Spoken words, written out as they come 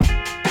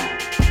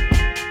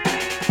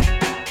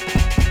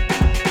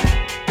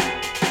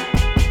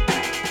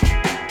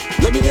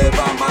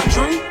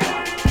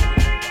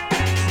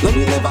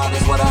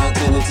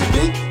meant to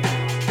be.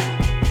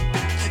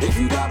 If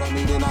you doubt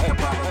me, then I can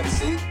probably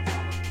see.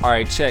 All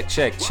right, check.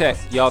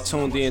 Y'all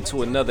tuned in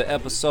to another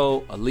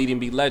episode of Leading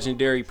Be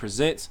Legendary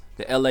presents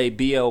the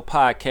LABL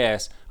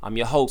podcast. I'm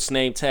your host,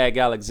 name tag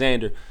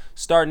Alexander.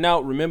 Starting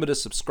out, remember to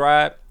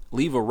subscribe,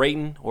 leave a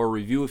rating or a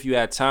review if you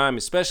had time,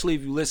 especially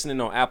if you're listening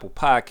on Apple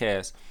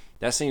Podcasts.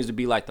 That seems to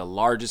be like the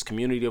largest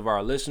community of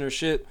our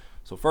listenership.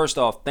 So first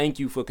off, thank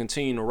you for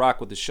continuing to rock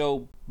with the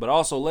show, but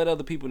also let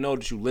other people know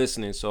that you're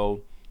listening.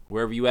 So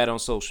wherever you at on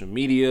social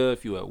media,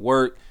 if you at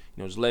work,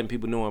 just letting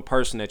people know in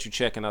person that you're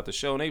checking out the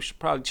show, and they should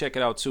probably check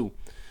it out too.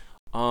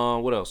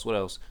 What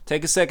else?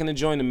 Take a second to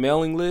join the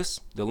mailing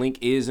list. The link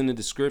is in the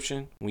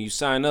description. When you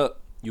sign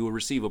up, you will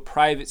receive a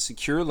private,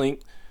 secure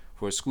link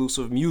for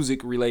exclusive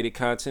music-related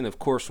content, of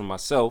course, from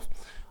myself.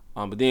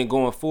 But then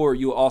going forward,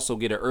 you'll also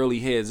get an early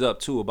heads up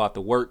too about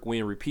the work,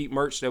 win, repeat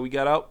merch that we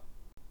got out,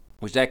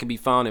 which that can be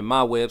found in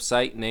my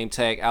website,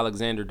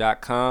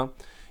 nametag.alexander.com.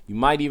 You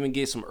might even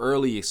get some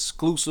early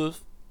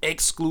exclusive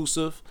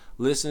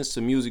listens to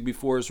music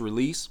before it's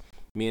released.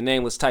 Me and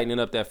Nameless tightening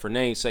up that For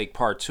Namesake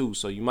Part 2,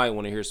 so you might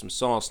want to hear some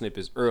song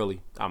snippets early.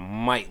 I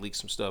might leak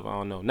some stuff, I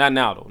don't know. Not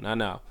now, though, not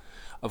now.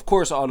 Of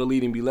course, all the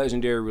Leading Be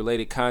Legendary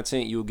related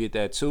content, you'll get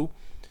that too.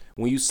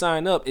 When you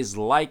sign up, it's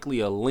likely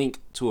a link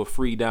to a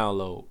free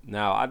download.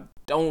 Now, I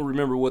don't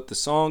remember what the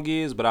song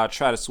is, but I'll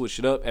try to switch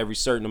it up every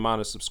certain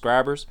amount of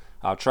subscribers.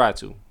 I'll try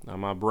to.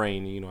 My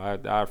brain,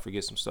 I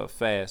forget some stuff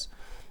fast.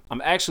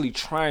 I'm actually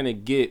trying to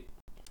get,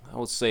 I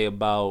would say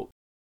about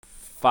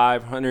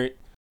 500.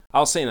 I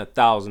was saying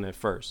 1,000 at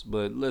first,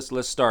 but let's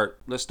start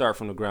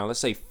from the ground. Let's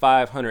say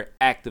 500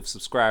 active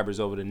subscribers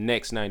over the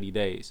next 90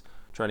 days.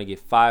 Trying to get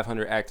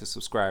 500 active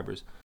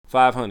subscribers.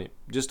 500,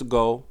 just a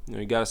goal.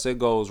 You gotta set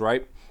goals,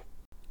 right?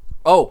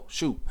 Oh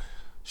shoot!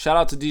 Shout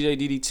out to DJ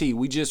DDT.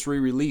 We just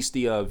re-released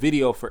the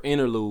video for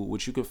Interlude,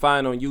 which you can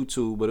find on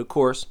YouTube. But of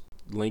course,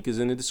 link is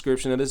in the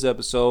description of this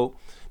episode.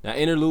 Now,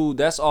 Interlude,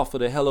 that's off of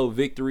the Hello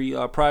Victory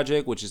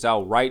project, which is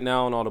out right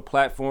now on all the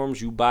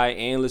platforms you buy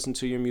and listen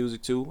to your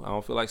music to. I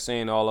don't feel like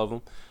saying all of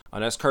them.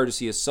 That's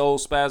courtesy of Soul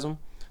Spasm.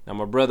 Now,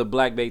 my brother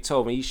Black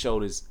Beethoven, he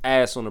showed his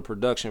ass on the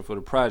production for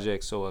the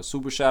project. So a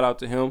super shout out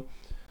to him.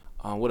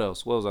 What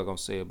else? What was I going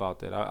to say about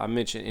that? I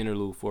mentioned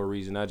Interlude for a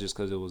reason, not just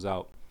because it was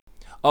out.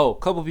 Oh, a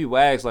couple people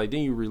asked, didn't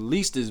you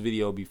release this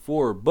video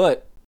before?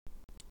 But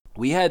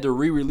we had to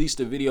re-release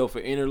the video for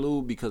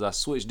Interlude because I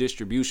switched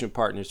distribution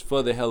partners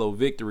for the Hello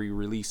Victory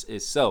release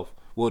itself.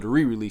 Well, the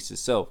re-release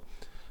itself.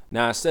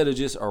 Now, instead of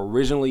just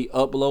originally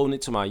uploading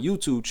it to my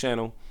YouTube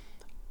channel,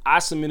 I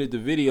submitted the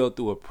video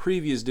through a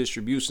previous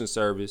distribution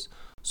service.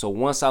 So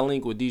once I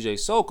link with DJ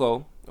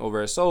Soko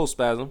over at Soul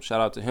Spasm,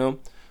 shout out to him,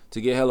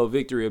 to get Hello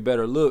Victory a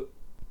better look,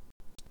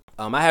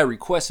 I had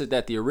requested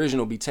that the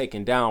original be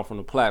taken down from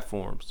the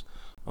platforms,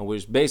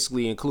 which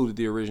basically included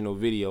the original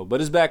video.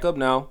 But it's back up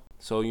now.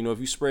 So, if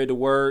you spread the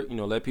word,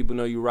 let people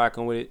know you're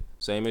rocking with it.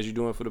 Same as you're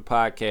doing for the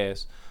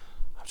podcast.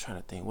 I'm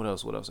trying to think what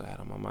else I had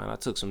on my mind. I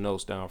took some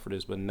notes down for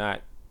this, but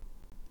not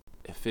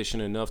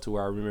efficient enough to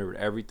where I remembered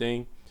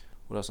everything.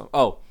 What else?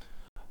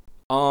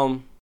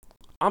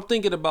 I'm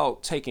thinking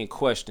about taking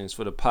questions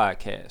for the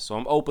podcast. So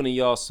I'm open to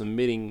y'all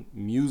submitting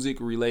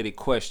music related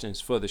questions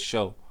for the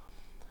show.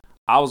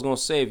 I was going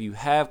to say if you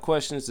have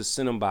questions to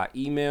send them by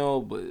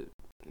email, but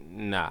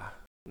nah,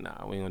 we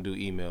ain't going to do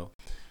email.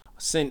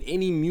 Send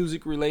any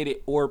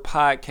music-related or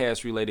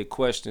podcast-related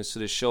questions to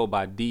the show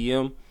by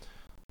DM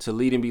to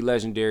Leading Be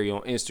Legendary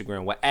on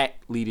Instagram. Well, at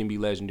Leading Be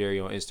Legendary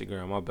on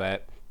Instagram, my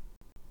bad.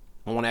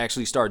 I want to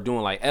actually start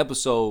doing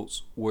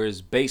episodes where it's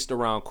based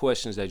around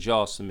questions that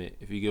y'all submit,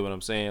 if you get what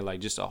I'm saying.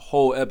 Just a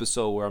whole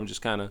episode where I'm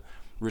just kind of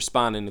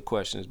responding to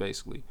questions,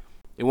 basically.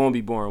 It won't be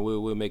boring.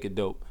 We'll make it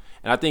dope.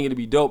 And I think it'd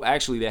be dope,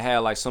 actually, to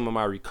have some of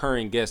my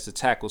recurring guests to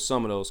tackle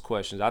some of those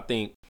questions. I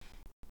think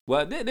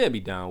they'll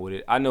be down with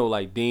it. I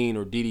know Dean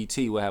or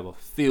DDT will have a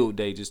field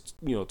day just,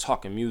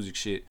 talking music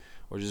shit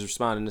or just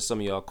responding to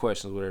some of y'all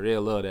questions, whatever.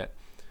 They'll love that.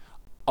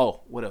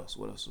 Oh, what else?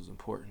 What else was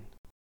important?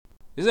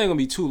 This ain't going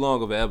to be too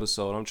long of an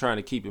episode. I'm trying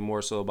to keep it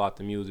more so about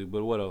the music,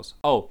 but what else?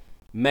 Oh,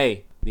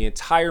 May. The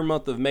entire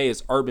month of May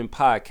is Urban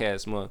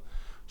Podcast Month.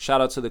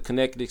 Shout out to the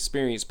Connected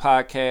Experience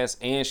Podcast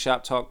and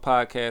Shop Talk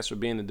Podcast for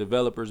being the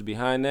developers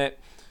behind that.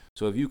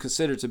 So if you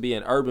consider to be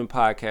an urban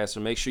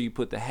podcaster, make sure you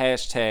put the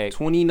hashtag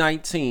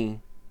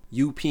 2019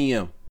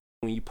 UPM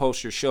when you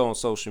post your show on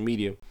social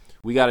media.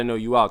 We got to know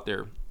you out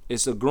there.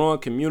 It's a growing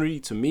community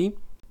to me,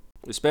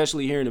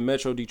 especially here in the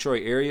Metro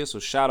Detroit area. So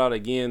shout out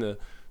again to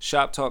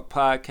Shop Talk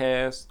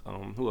Podcast.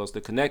 Who else?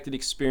 The Connected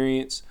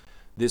Experience,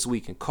 This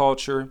Week in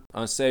Culture,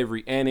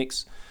 Unsavory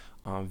Annex,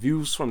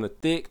 Views from the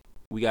Thick.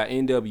 We got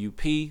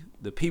NWP,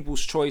 the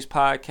People's Choice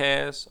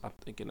Podcast. I'm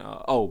thinking,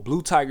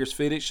 Blue Tigers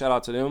Fitted. Shout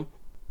out to them.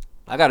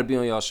 I got to be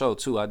on y'all show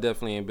too. I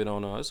definitely ain't been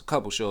on. There's a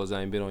couple shows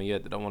I ain't been on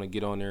yet that I want to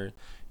get on there.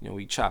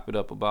 We chop it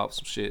up about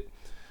some shit.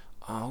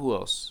 Who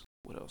else?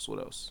 What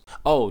else?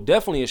 Oh,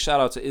 definitely a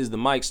shout out to Is the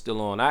Mic Still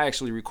On? I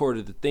actually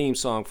recorded the theme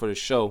song for the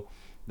show.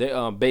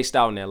 They're based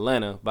out in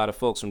Atlanta by the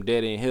folks from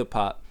Dead End Hip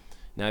Hop.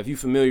 Now, if you're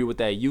familiar with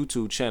that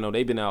YouTube channel,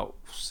 they've been out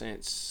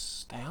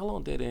since, how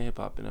long Dead End Hip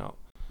Hop been out?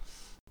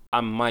 I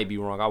might be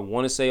wrong. I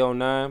want to say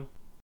 '09.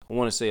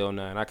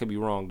 I could be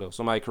wrong though.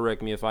 Somebody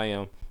correct me if I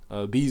am.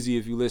 BZ,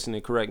 if you listen,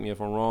 and correct me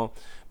if I'm wrong.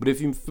 But if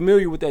you're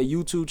familiar with that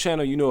YouTube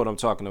channel, you know what I'm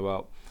talking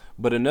about.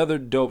 But another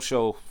dope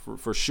show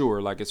for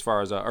sure, like as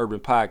far as urban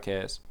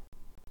podcast.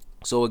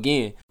 So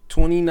again,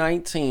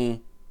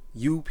 2019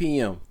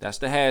 UPM. That's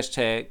the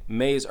hashtag.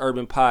 May is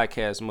Urban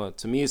Podcast Month.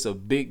 To me, it's a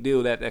big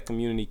deal that that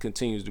community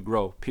continues to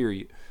grow,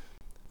 period.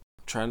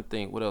 I'm trying to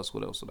think. What else?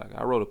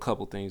 I wrote a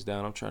couple things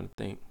down. I'm trying to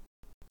think.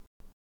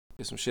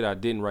 There's some shit I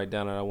didn't write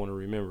down that I want to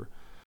remember.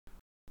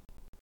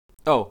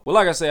 Oh, well,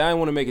 like I said, I didn't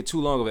want to make it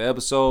too long of an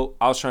episode.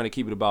 I was trying to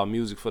keep it about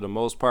music for the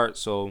most part,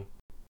 so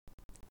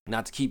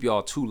not to keep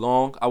y'all too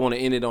long. I want to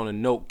end it on a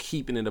note,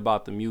 keeping it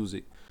about the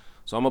music.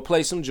 So I'm going to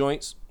play some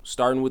joints,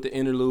 starting with the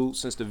interlude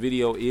since the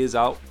video is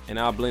out, and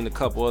I'll blend a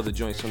couple other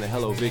joints from the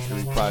Hello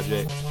Victory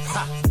project.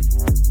 Ha.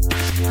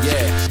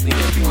 Yeah,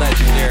 nigga,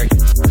 legendary.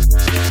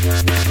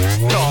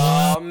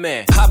 Oh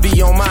man, I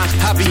be on my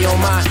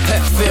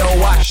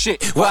FLY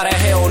shit. Why the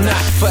hell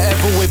not?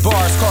 Forever with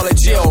bars, call it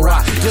jail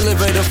rock.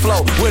 Deliver the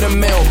flow with a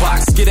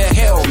mailbox. Get a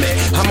helmet.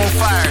 I'm on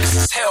fire, this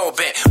is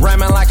hellbent.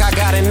 Rhyming like I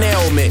got an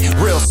ailment.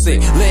 Real sick,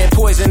 lead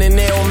poison and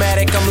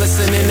nailmatic. I'm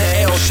listening to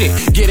L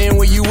shit. Get in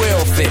where you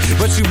will fit,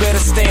 but you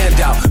better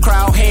stand out.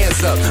 Crowd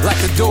hands up like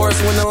the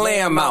doors when the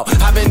lamb out.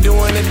 I've been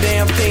doing the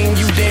damn thing,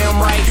 you damn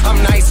right.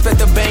 I'm nice, bet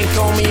the bank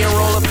on me and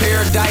roll a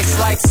pair of dice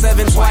like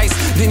 7 twice,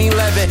 then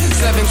 11,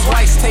 7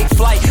 twice, take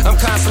flight. I'm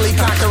constantly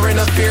conquering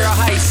a fear of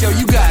heights. Yo,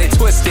 you got it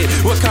twisted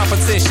with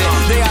competition.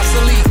 They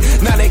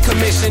obsolete, now they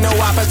commission. No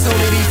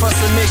opportunity for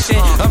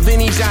submission. I'm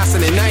Vinny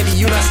Johnson at 90,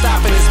 you not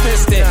stopping this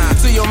piston.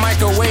 To your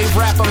microwave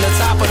rap, I'm the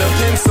top of the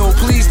pencil.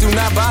 Please do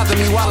not bother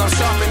me while I'm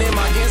sharpening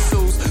my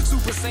ginsels.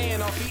 Super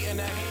Saiyan off eating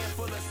a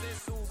handful of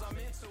sensors. I'm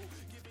into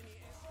giving the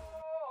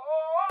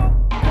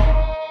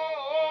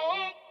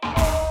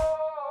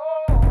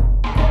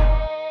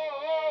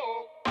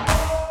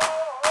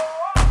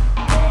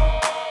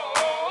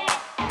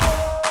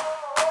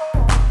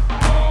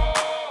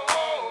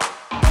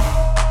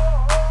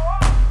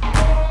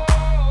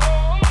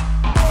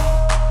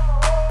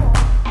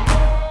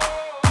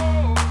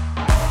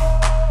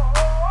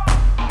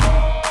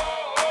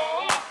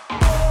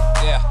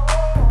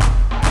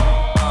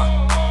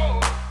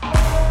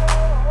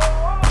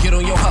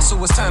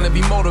so it's time to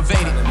be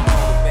motivated.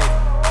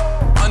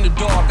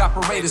 Underdog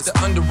operators, the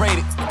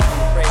underrated.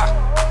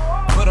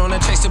 Put on a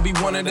chase to be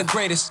one of the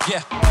greatest, yeah.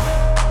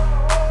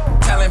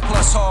 Talent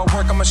plus hard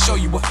work, I'ma show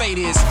you what fate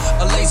is.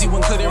 A lazy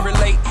one couldn't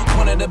relate.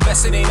 One of the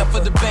best, it ain't up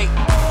for debate.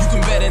 You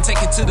can bet and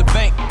take it to the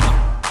bank.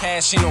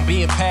 Cash in on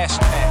being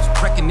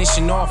passionate.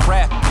 Recognition off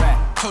rap.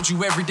 Told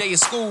you every day at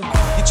school.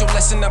 Get your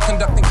lesson up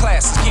conducting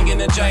classes. King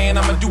and a giant,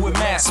 I'ma do it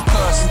massive.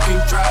 Cause you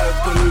can try to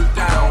put me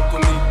down,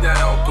 put me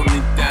down, put me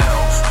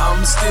down.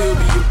 I'ma still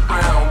be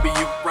around, be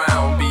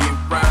around, be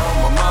around.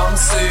 My mama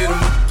said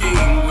I'm a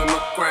king with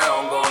my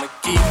crown. Gonna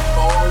keep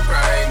on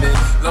grinding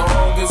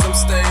long as I'm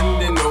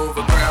standing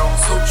over ground.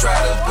 So try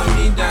to put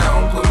me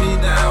down, put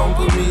me down,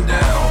 put me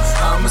down.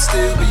 I'ma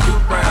still be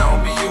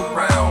around, be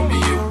around,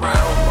 be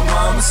around. My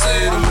mama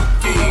said I'm a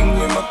king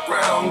with my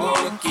crown.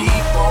 Gonna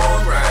keep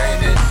on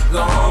grinding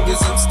long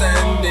as I'm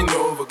standing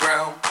over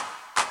ground.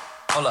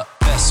 Hold up,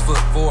 best foot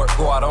forward,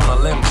 go out on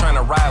a limb. Trying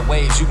to ride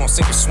waves, you gon'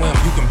 sink or swim.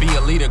 You can be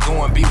a leader,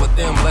 go and be with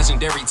them.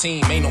 Legendary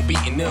team, ain't no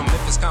beating them.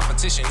 If it's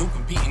competition, who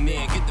competing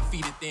in? Get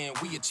defeated then,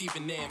 we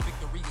achieving then.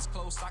 Victory is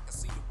close, I can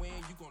see the win.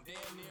 You gon'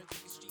 damn near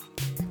think it's cheating.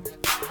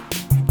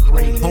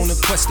 On the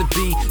quest to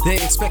be, they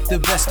expect the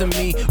best of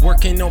me.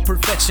 Working on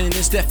perfection,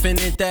 it's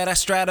definite that I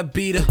strive to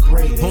be the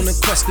greatest. On the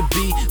quest to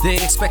be, they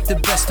expect the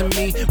best of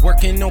me.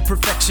 Working on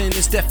perfection,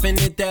 it's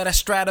definite that I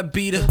strive to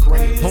be the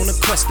greatest. On the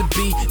quest to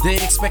be, they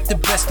expect the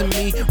best of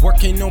me.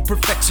 Working on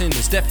perfection,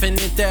 it's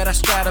definite that I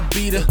strive to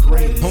be the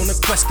greatest. On the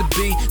quest to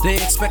be, they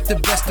expect the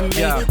best of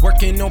me.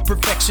 Working on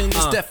perfection,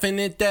 it's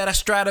definite that I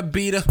strive to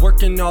be the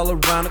working all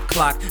around the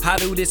clock. I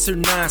do this or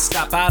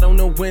non-stop, I don't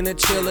know when to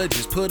chill or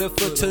just put a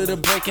foot to the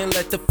brake and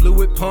let the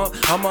fluid pump.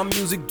 All my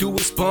music do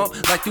is bump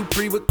like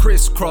Dupree with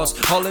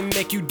crisscross. All it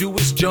make you do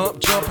is jump,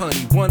 jump,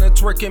 honey. Wanna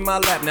twerk in my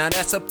lap, now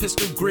that's a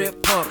pistol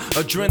grip pump.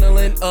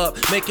 Adrenaline up,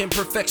 making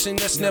perfection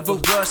that's never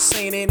rust.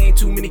 Saying it ain't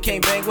too many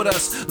can't bang with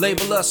us.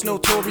 Label us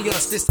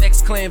notorious, this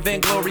X-Clan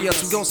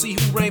vainglorious. We gon' see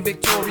who reign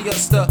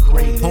victorious. The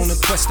on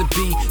the quest to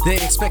be, they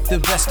expect the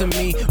best of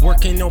me.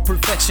 Working on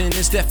perfection,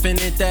 it's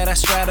definite that I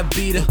strive to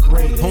be the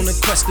greatest. On the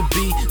quest to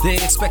be, they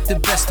expect the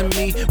best of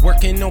me.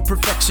 Working on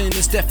perfection,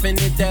 it's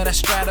definite that I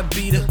strive to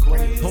be the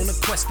greatest. On the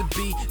quest to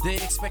be, they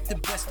expect the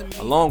best of me.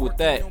 Along with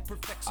that,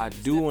 I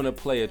do want to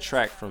play a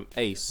track from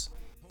Ace.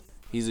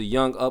 He's a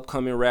young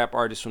upcoming rap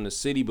artist from the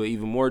city, but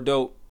even more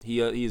dope, he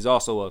is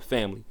also a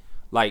family,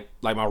 like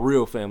my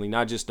real family,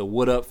 not just the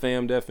what up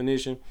fam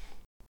definition.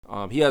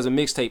 He has a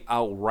mixtape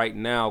out right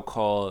now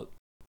called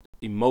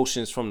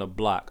Emotions from the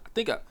Block.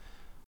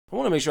 I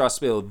want to make sure I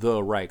spell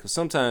the right, because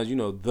sometimes, you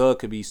know, the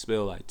could be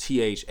spelled like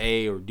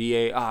THA or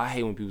DA. I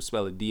hate when people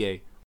spell it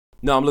DA.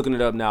 No, I'm looking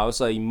it up now. It's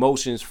like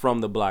Emotions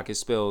from the Block. It's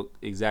spelled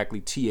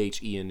exactly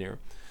THE in there.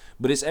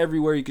 But it's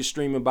everywhere you can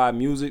stream and buy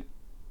music.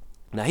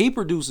 Now he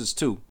produces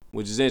too,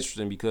 which is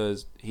interesting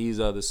because he's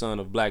the son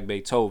of Black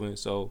Beethoven,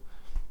 so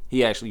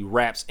he actually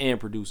raps and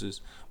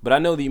produces. But I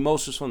know the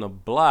Emotions from the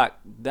Block,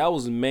 that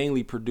was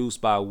mainly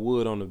produced by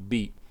Wood on the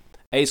beat.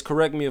 Ace,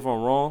 correct me if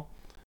I'm wrong.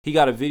 He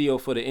got a video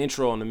for the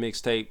intro on the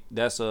mixtape.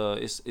 That's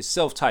it's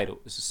self-titled.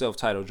 It's a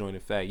self-titled joint.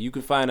 In fact, you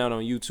can find out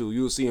on YouTube.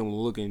 You'll see him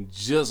looking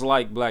just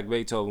like Black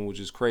Beethoven, which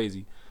is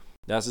crazy.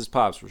 That's his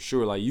pops for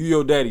sure. Like, you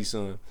your daddy,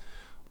 son.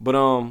 But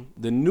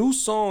the new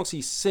songs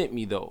he sent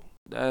me though.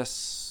 Let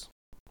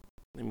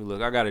me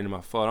look. I got it in my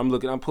phone.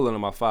 I'm pulling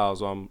on my files,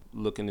 so I'm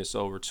looking this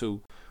over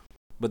too.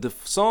 But the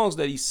songs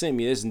that he sent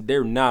me,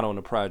 they're not on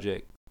the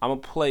project. I'm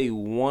gonna play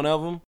one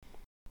of them,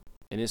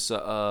 and it's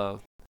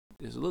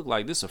it look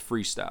like this a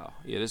freestyle.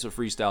 Yeah, this is a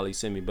freestyle he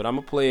sent me. But I'm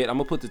gonna play it. I'm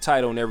gonna put the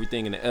title and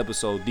everything in the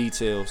episode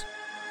details.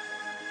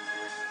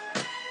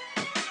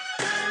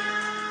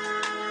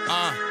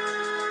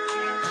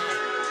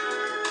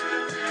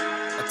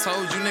 I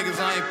told you niggas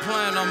I ain't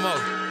playing no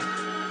more.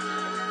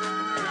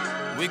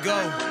 We go.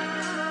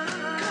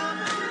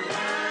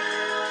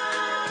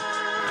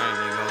 I ain't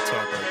even gonna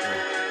talk right there.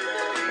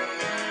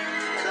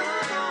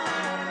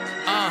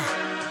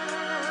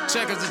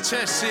 Checkers and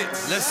chess shit.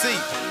 Let's see.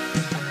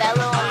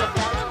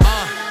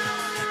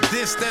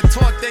 This that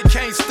talk they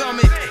can't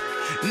stomach.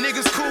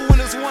 Niggas cool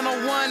when it's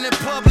one-on-one in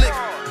public.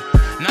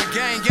 Now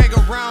gang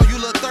around, you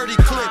look 30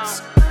 clips.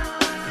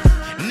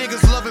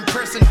 Niggas loving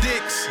pressing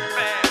dicks.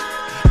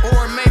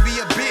 Or maybe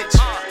a bitch.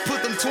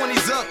 Put them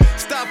 20s up,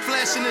 stop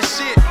flashing the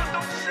shit.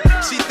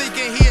 She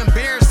thinking he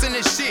embarrassing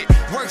and shit.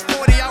 Works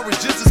 40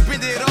 hours just to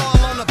spend it all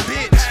on a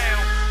bitch.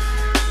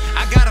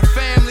 I got a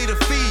family to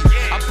feed.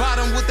 I buy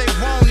them what they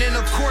want and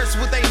of course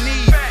what they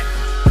need.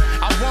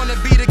 I wanna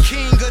be the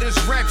king of this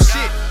rap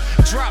shit.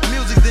 Drop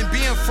music, then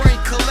being frank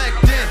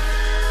collecting.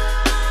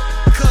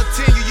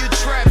 Continue you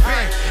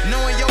trapping,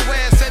 knowing your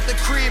ass at the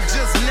crib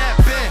just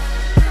napping.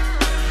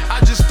 I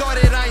just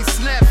started, I ain't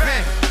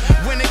snapping.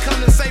 When it come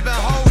to saving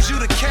hoes, you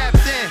the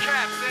captain.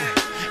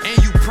 And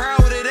you proud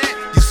of that,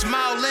 you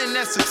smiling,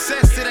 that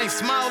success, it ain't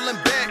smiling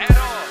back.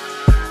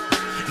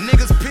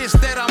 Niggas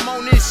pissed that I'm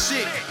on this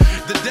shit.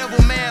 The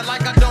devil mad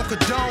like I don't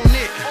condone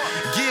it.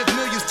 Give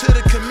millions to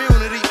the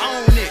community,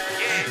 own it.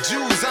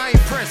 Jews, I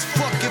ain't pressed,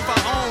 fuck if I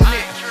own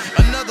it.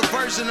 Another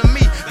version of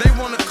me, they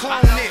wanna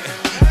clone it.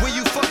 When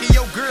you fucking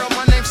your girl,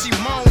 my name she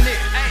moan it.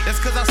 That's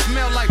cause I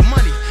smell like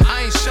money,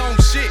 I ain't shown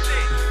shit.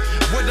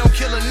 What don't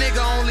kill a nigga,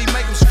 only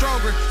make him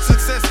stronger.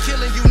 Success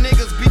killing you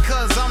niggas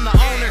because I'm the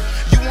owner.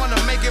 You wanna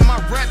make it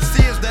my rap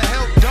is the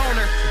help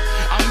donor.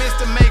 I miss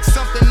to make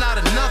something out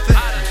of nothing.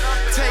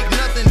 Take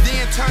nothing,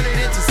 then turn it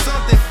into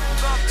something.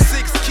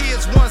 6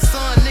 kids, 1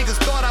 son, niggas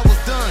thought I was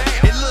done.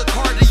 It looked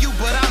hard to you,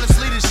 but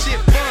honestly this shit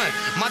fun.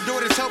 My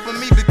daughter's helping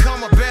me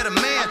become a better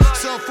man.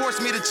 Some force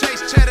me to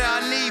chase cheddar,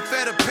 I need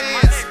fatter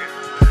pants.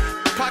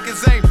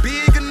 Pockets ain't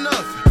big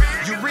enough.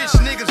 You rich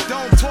niggas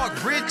don't talk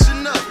rich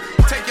enough.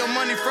 Take your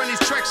money from these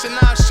tracks and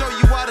I'll show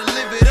you how to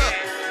live it up.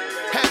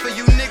 Half of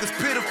you niggas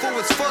pitiful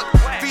as fuck.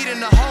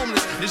 Feeding the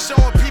homeless, then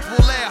showing people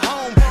at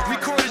home.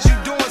 Recorded you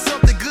doing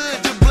something good,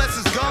 your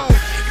blessings gone.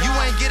 You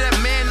ain't get that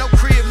man, no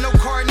crib, no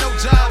car, no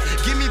job.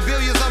 Give me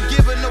billions, I'm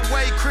giving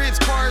away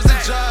cribs, cars, and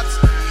jobs.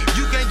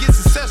 You can't get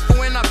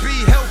successful and I be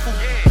helpful.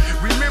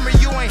 Remember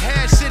you ain't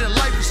had shit and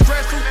life was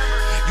stressful.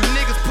 You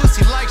niggas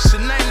pussy like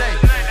Shanae.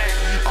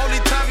 Only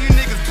time you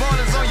niggas ball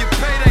is on your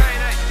payday.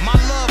 My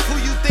love, who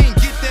you think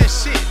get that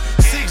shit?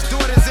 6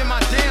 daughters in my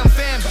damn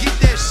fam, get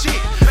that shit.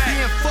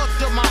 Being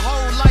fucked up my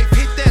whole life,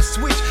 hit that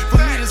switch. For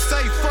me to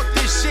say fuck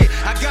this shit,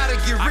 I gotta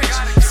get rich.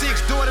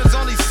 6 daughters,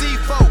 only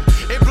C4.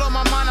 It blow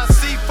my mind, I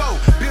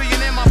C4.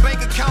 Billion in my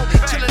bank account,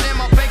 chillin' in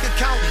my bank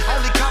account.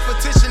 Only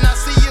competition I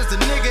see is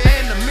the nigga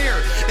in the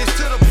mirror. It's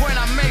to the point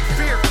I make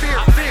fear.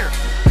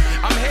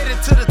 I'm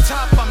headed to the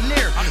top, I'm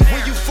near.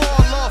 When you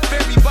fall off,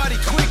 everybody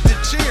quick to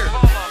cheer.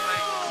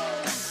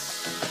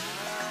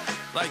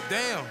 Like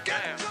damn,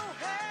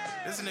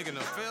 this nigga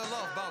done fell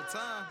off about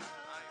time.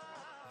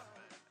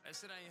 That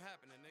shit ain't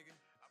happening,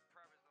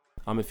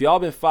 nigga. If y'all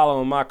been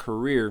following my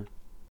career,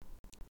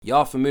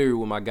 y'all familiar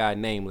with my guy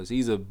Nameless.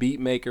 He's a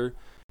beat maker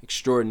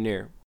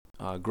extraordinaire,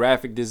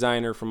 graphic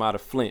designer from out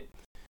of Flint.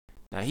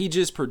 Now he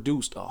just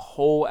produced a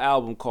whole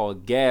album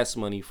called Gas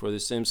Money for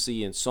this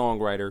MC and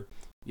songwriter.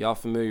 Y'all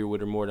familiar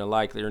with her more than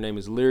likely. Her name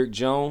is Lyric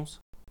Jones.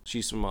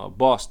 She's from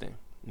Boston.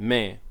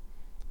 Man,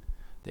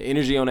 the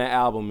energy on that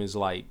album is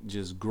like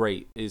just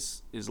great.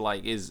 It's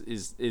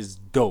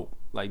dope.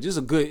 Like just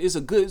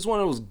it's one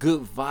of those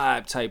good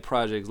vibe type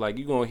projects. Like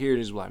you gonna hear it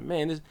and just be like,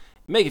 man, this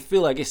make it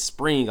feel like it's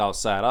spring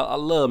outside. I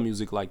love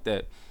music like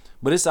that.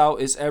 But it's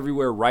out, it's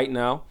everywhere right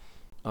now.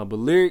 But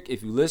Lyric,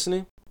 if you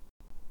listening,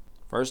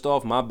 first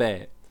off, my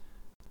bad.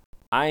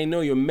 I ain't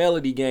know your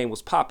melody game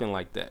was popping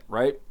like that,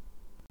 right?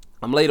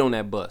 I'm late on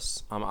that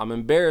bus. I'm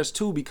embarrassed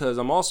too because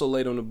I'm also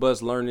late on the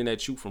bus learning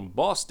that you from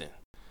Boston.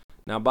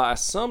 Now, by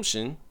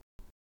assumption,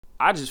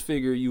 I just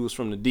figured you was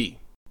from the D.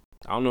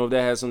 I don't know if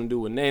that has something to do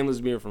with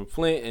Nameless being from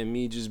Flint and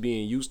me just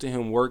being used to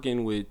him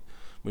working with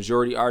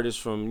majority artists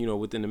from,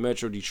 within the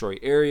Metro Detroit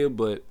area,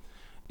 but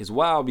it's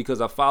wild because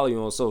I follow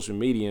you on social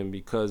media and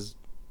because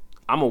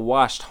I'm a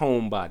washed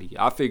homebody.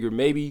 I figured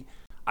maybe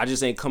I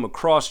just ain't come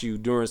across you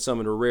during some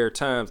of the rare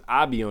times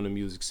I be on the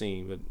music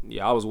scene. But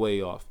yeah, I was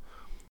way off.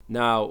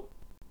 Now,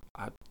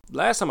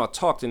 last time I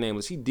talked to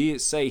Nameless, he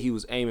did say he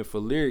was aiming for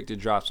Lyric to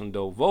drop some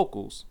dope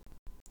vocals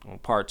on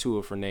part 2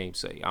 of Her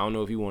Namesake. I don't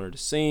know if he wanted to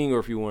sing or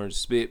if he wanted to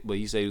spit, but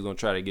he said he was going to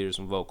try to get her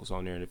some vocals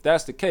on there. And if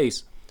that's the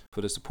case,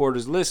 for the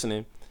supporters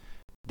listening,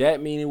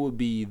 that means it would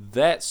be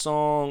that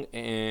song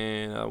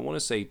and I want to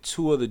say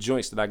 2 other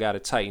joints that I got to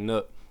tighten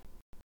up.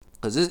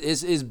 Because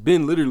it's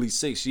been literally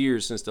 6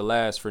 years since the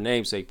last For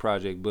Namesake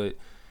project, but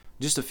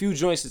just a few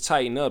joints to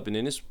tighten up, and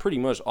then it's pretty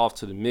much off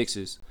to the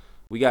mixes.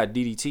 We got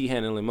DDT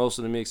handling most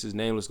of the mixes.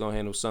 Nameless going to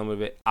handle some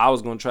of it. I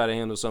was going to try to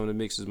handle some of the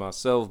mixes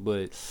myself,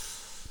 but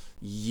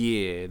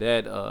yeah,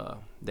 that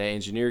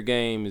engineer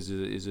game is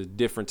a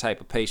different type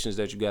of patience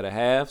that you got to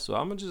have. So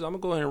I'm gonna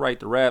go ahead and write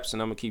the raps,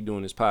 and I'm going to keep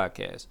doing this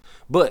podcast.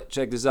 But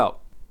check this out.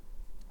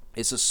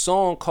 It's a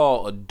song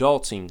called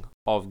Adulting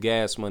off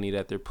Gas Money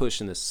that they're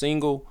pushing the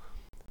single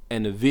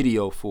and the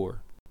video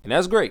for. And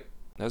that's great.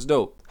 That's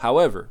dope.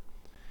 However,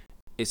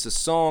 it's a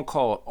song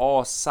called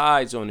All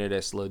Sides on there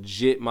that's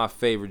legit my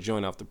favorite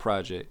joint off the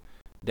project.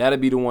 That'll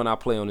be the one I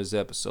play on this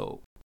episode.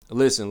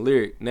 Listen,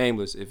 Lyric,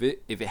 Nameless, if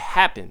it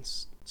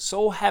happens,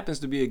 so happens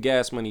to be a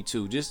Gas Money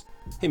 2, just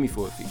hit me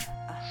for a feature.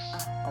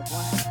 A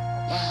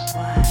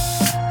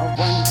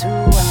 1, 2,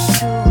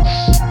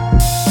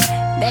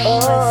 1, 2.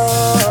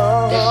 Nameless,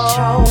 they're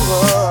chose.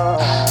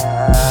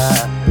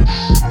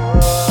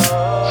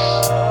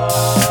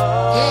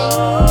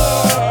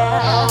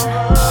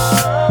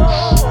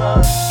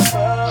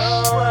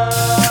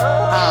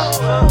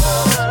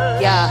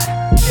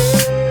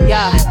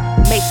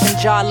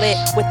 Jar lit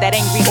with that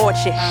angry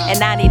orchard.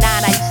 In 99,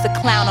 I used to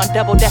clown on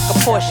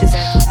double-decker Porsches.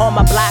 On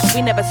my block,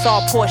 we never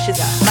saw Porsches.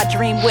 My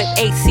dream whip,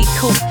 AC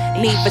coupe,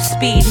 need for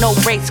speed, no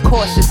race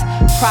courses.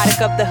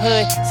 Product of the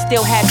hood,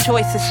 still had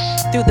choices.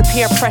 Through the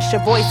peer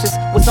pressure, voices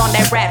was on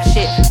that rap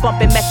shit.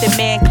 Bumping Method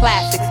Man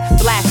classics,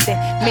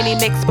 blasting mini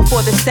mix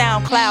before the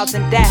SoundClouds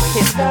and Dash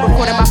hits.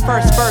 Recording my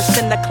first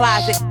verse in the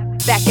closet.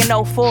 Back in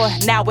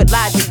 04, now with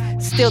Logic,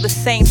 still the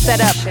same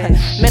setup,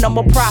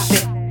 minimal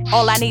profit.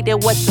 All I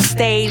needed was the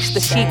stage, the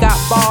she got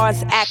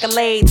bars,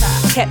 accolades,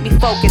 kept me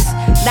focused,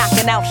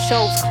 knocking out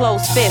shows,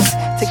 closed fists,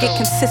 to get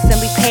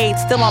consistently paid,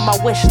 still on my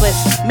wish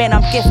list. Man,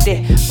 I'm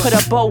gifted, put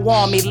a bow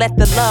on me, let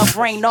the love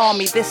rain on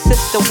me. This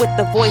sister with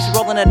the voice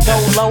rolling a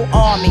dolo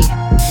on me.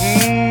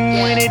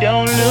 When it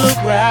don't look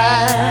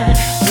right,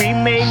 we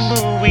make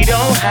move, we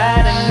don't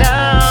hide, and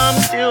now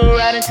I'm still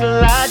riding till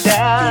I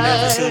die. You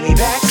never see me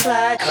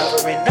backslide,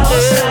 covering no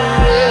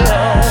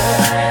side.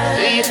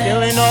 So you're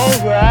feeling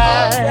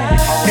alright.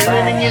 Feel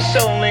it in your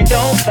soul and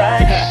don't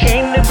fight.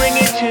 Came to bring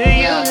it to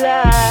you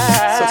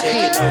live. So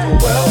take it over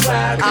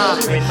worldwide.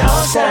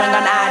 Scrolling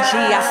on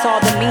IG, I saw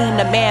the meme,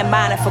 the man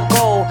mining for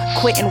gold.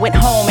 Quit and went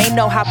home, ain't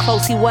know how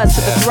close he was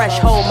to the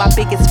threshold. My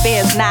biggest fear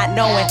is not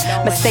knowing.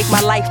 Mistake my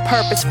life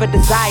purpose for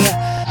desire.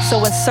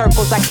 So in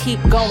circles I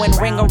keep going,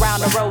 ring around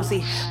the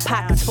rosy.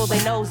 Pockets full,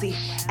 they nosy.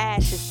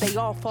 Ashes, they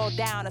all fall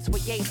down, that's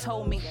what Ye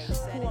told me.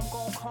 Who I'm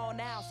gonna call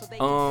now so they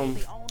can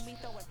say they own me.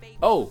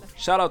 Oh,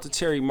 shout out to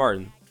Terry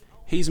Martin.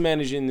 He's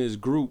managing this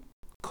group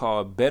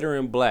called Better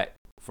in Black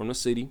from the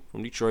city,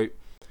 from Detroit.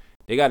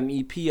 They got an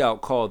EP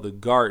out called The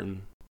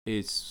Garden.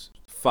 It's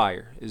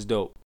fire. It's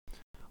dope.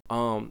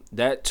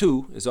 That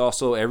too is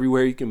also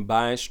everywhere you can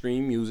buy and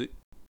stream music.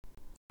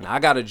 And I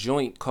got a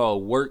joint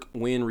called Work,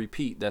 Win,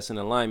 Repeat that's in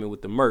alignment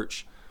with the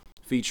merch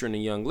featuring a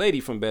young lady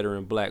from Better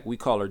in Black. We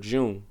call her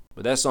June.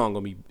 But that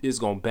song is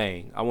gonna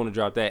bang. I want to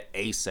drop that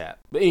ASAP.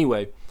 But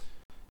anyway,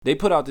 they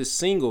put out this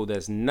single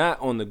that's not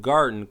on The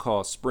Garden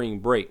called Spring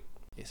Break.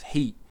 It's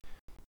heat.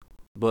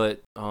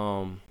 But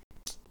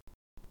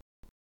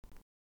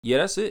yeah,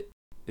 that's it.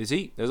 It's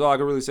heat. That's all I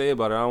can really say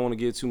about it. I don't want to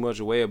give too much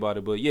away about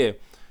it, but yeah,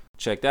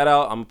 check that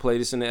out. I'm gonna play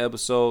this in the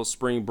episode.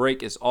 Spring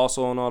Break is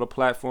also on all the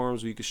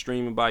platforms where you can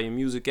stream and buy your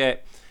music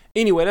at.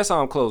 Anyway, that's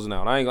how I'm closing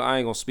out. I ain't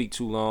gonna speak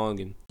too long,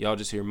 and y'all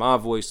just hear my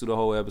voice through the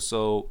whole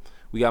episode.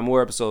 We got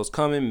more episodes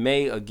coming.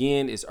 May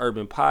again is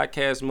Urban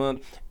Podcast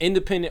Month.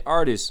 Independent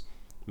artists,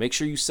 make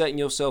sure you setting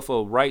yourself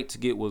up right to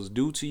get what's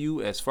due to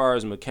you as far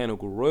as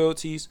mechanical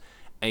royalties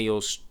and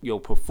your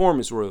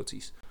performance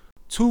royalties.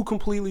 Two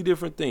completely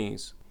different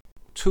things.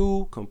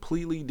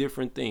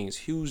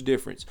 Huge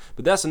difference.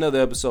 But that's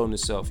another episode in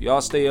itself.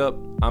 Y'all stay up.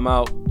 I'm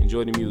out.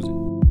 Enjoy the music.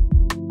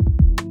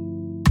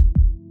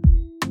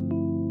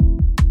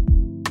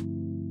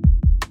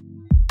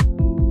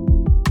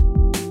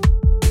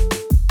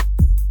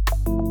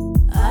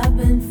 I've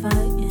been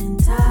fighting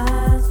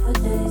tides for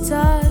days.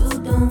 You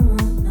don't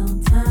want no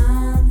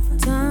time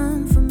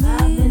for me.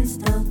 I've been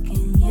stuck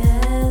in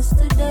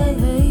yesterday.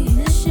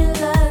 This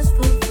shit lasts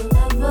for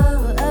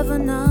forever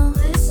now.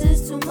 This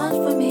is too much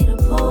for me to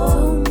pour.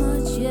 Too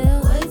much, yeah.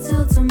 Wait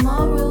till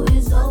tomorrow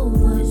is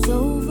over.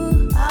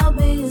 I'll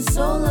be a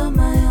soul of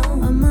my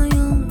own.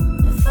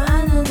 And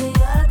finally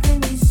I can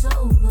be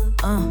sober.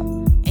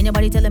 Ain't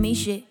nobody telling me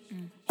shit.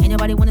 Ain't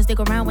nobody wanna stick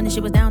around when the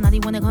shit was down. Now they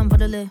wanna come for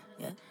the lift.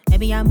 Yeah.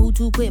 Maybe I move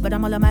too quick, but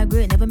I'm all on my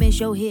grit, never miss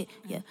your hit.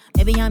 Yeah,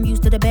 maybe I'm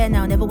used to the bad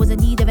now, never was in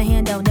need of a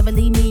handout. Never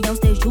leave me, don't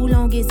stay too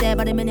long, get sad.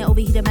 By the minute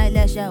overheat, I might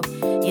lash out.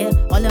 Yeah,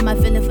 all of my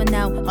feeling for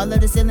now, all of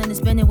the ceiling is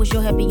spinning. Wish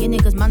you're happy in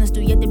it, cause mine is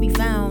still yet to be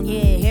found.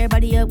 Yeah,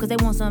 everybody up, cause they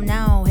want some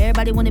now.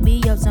 Everybody wanna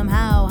be up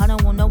somehow. I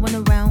don't want no one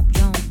around,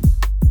 Joan.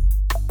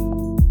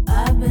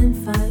 I've been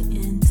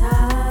fighting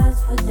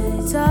tides for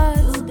days.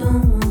 You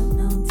don't want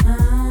no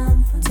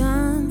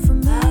time for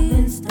me. I've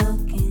been stuck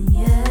in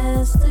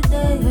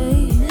yesterday.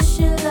 And this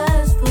shit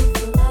lasts for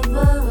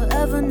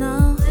forever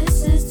now.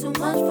 This is too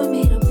much for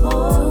me to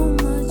pour.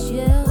 Too much,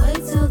 yeah.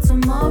 Wait till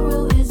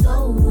tomorrow is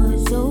over.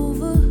 It's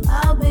over.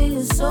 I'll be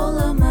a soul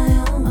of my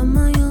own.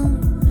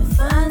 And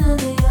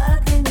finally I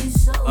can be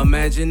sober.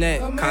 Imagine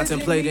that,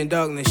 contemplating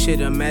darkness,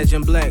 shit,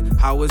 imagine black.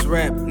 How it's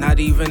rap, not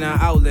even an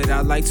outlet,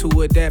 I like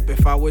to adapt.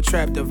 If I were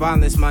trapped to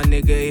violence, my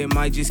nigga, it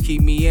might just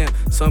keep me in.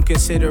 Some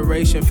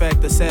consideration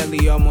factor,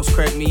 sadly, almost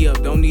cracked me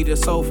up. Don't need a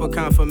soul for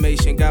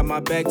confirmation, got my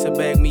back to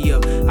back me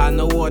up. I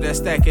know all that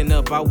stacking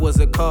up, I was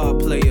a card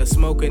player.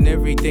 Smoking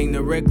everything,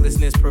 the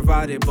recklessness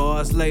provided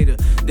bars later.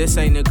 This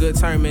ain't a good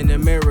term in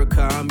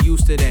America, I'm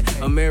used to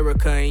that.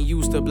 America ain't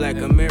used to black,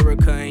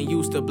 America ain't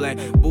used to black.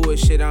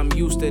 Bullshit, I'm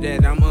used to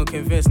that, I'm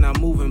unconvinced, not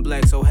moving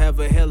black. So have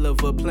a hell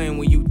of a plan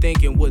when you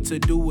thinking what to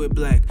do with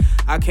black.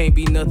 I can't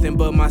be nothing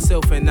but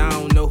myself and I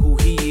don't know who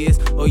he is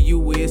or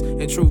you is.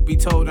 And truth be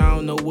told, I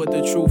don't know what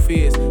the truth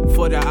is.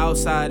 For the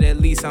outside, at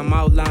least I'm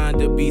outlined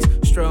the beast.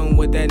 Struggling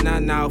with that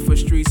now for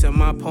streets and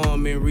my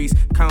palm and reese.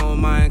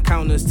 Counting my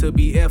encounters to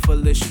be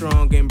effortless,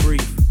 strong and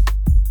brief.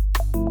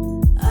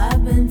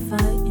 I've been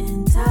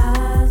fighting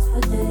tides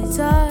for days.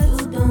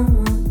 You don't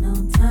want no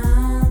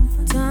time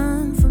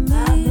for me.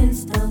 I've been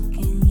stuck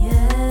in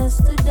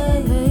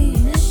yesterday. And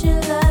this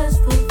shit lasts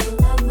for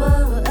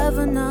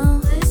forever now.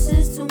 This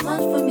is too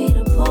much for me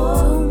to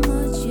pour. Too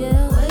much,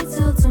 yeah. Wait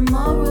till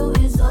tomorrow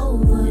is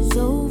over. It's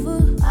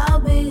over. I'll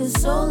be a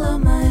soul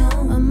of my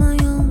own.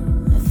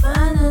 And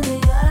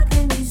finally I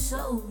can be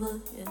sober.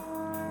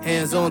 Yeah.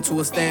 Hands on to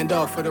a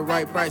standoff for the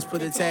right price,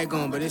 put a tag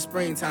on. But it's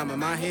springtime and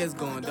my hair's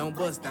gone. Don't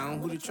bust down,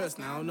 who to trust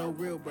now? No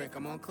real break,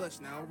 I'm on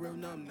clutch now, real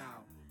numb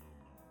now.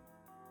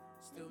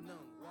 Still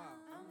numb, wow.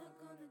 I'm not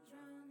gonna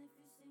drown if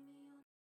you see me.